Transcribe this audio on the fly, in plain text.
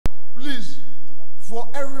For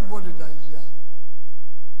everybody that is here,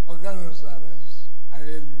 Organos Arrest, I tell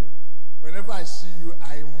you, whenever I see you,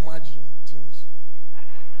 I imagine things.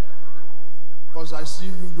 Because I see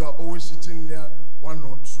you, you are always sitting there, one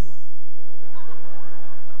or two.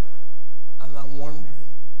 And I'm wondering,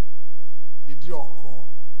 did you occur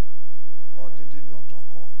or did it not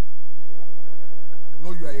occur?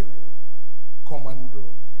 No, you are a commando.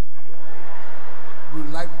 You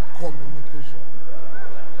like communication.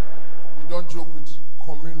 You don't joke with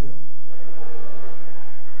communion.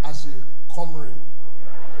 As a comrade,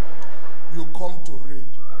 you come to raid.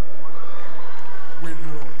 We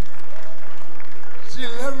know. See,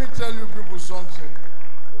 let me tell you people something.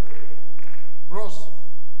 Bros,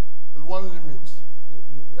 one limit.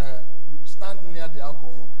 You stand near the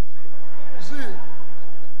alcohol. See,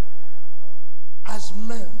 as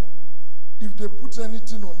men, if they put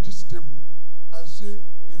anything on this table and say,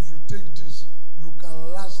 if you take this, you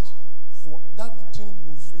can last for that thing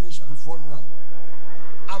will finish before now.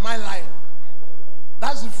 Am I lying?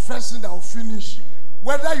 That's the first thing that will finish.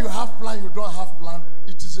 Whether you have plan, you don't have plan,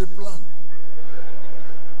 it is a plan.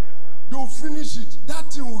 They will finish it.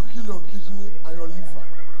 That thing will kill your kidney and your liver.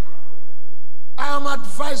 I am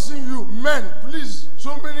advising you, men, please.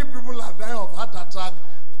 So many people are dying of heart attack,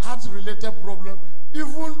 heart-related problem,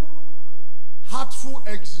 even heartful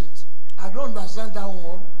exit. I don't understand that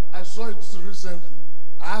one. I saw it recently.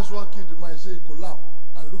 I asked one kid, might say, collapse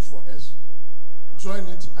and look for S. Join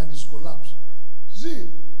it and it's collapsed. See,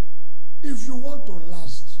 if you want to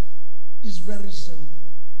last, it's very simple.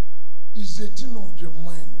 It's a thing of the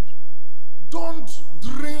mind. Don't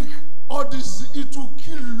drink all this, it will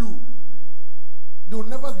kill you. They will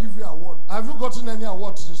never give you an award. Have you gotten any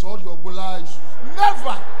award since all your Ebola issues?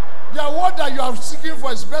 Never. The award that you are seeking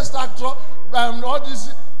for is best actor, all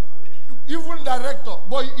this, even director.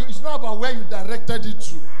 But it's not about where you directed it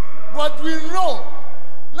to. But we know.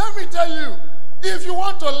 Let me tell you, if you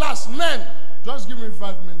want to last, men, just give me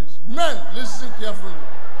 5 minutes. Men, listen carefully.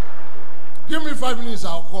 Give me 5 minutes,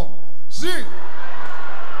 I'll come. See,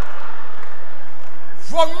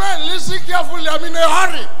 for men, listen carefully. I'm in a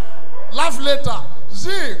hurry. Laugh later.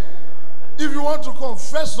 See, if you want to come,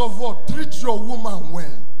 first of all, treat your woman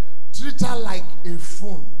well. Treat her like a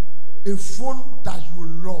phone that you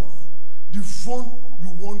love, the phone you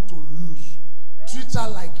want to use. Treat her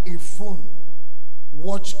like a phone.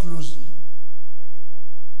 Watch closely.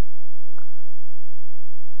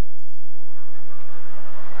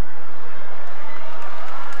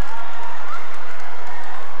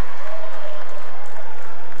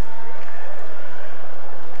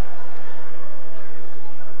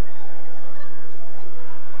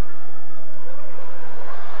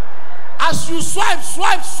 As you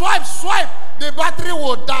swipe, the battery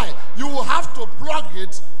will die. You will have to plug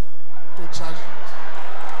it to charge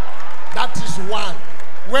it. That is one.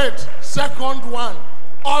 Wait, second one.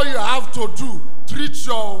 All you have to do, treat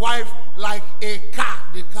your wife like a car,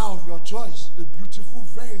 the car of your choice, the beautiful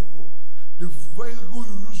vehicle, the vehicle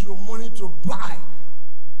you use your money to buy.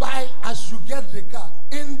 Buy as you get the car.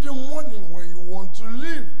 In the morning when you want to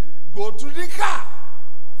leave, go to the car.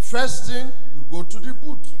 First thing, you go to the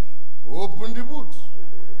boot. Open the boot.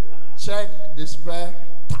 Check the spare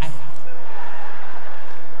tire.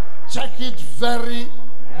 Check it very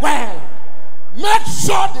well. Make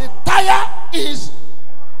sure the tire is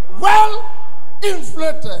well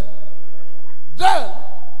inflated. Then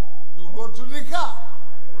you go to the car.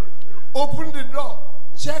 Open the door.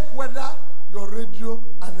 Check whether your radio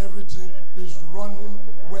and everything is running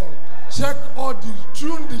well. Check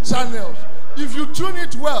tune the channels. If you tune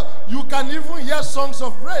it well, you can even hear songs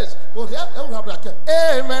of praise.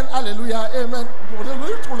 Amen, hallelujah, amen.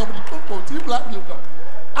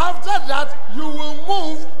 After that, you will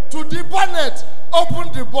move to the bonnet.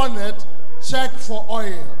 Open the bonnet, check for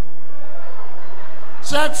oil.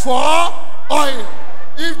 Check for oil.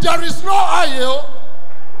 If there is no oil,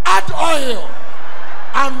 add oil.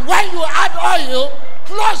 And when you add oil,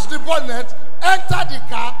 close the bonnet, enter the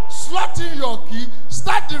car, slot in your key,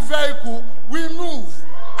 start the vehicle, we move.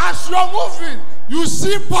 As you're moving, you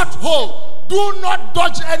see pothole. Do not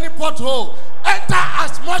dodge any pothole. Enter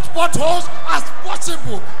as much potholes as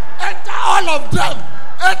possible. Enter all of them.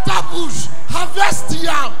 Enter bush. Harvest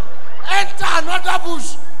yam. Enter another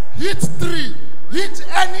bush. Hit tree. Hit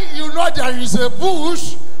any, you know there is a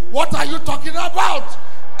bush. What are you talking about?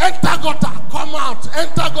 Enter gutter, come out.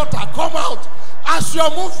 Enter gutter, come out. As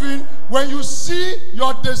you're moving, when you see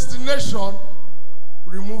your destination,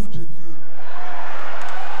 remove the key.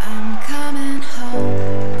 I'm coming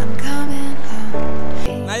home. I'm coming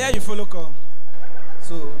home. Now you follow come.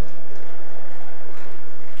 So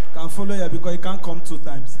can follow you because you can't come 2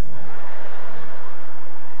 times.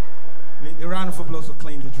 A round of applause for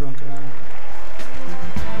Klint D Drunk.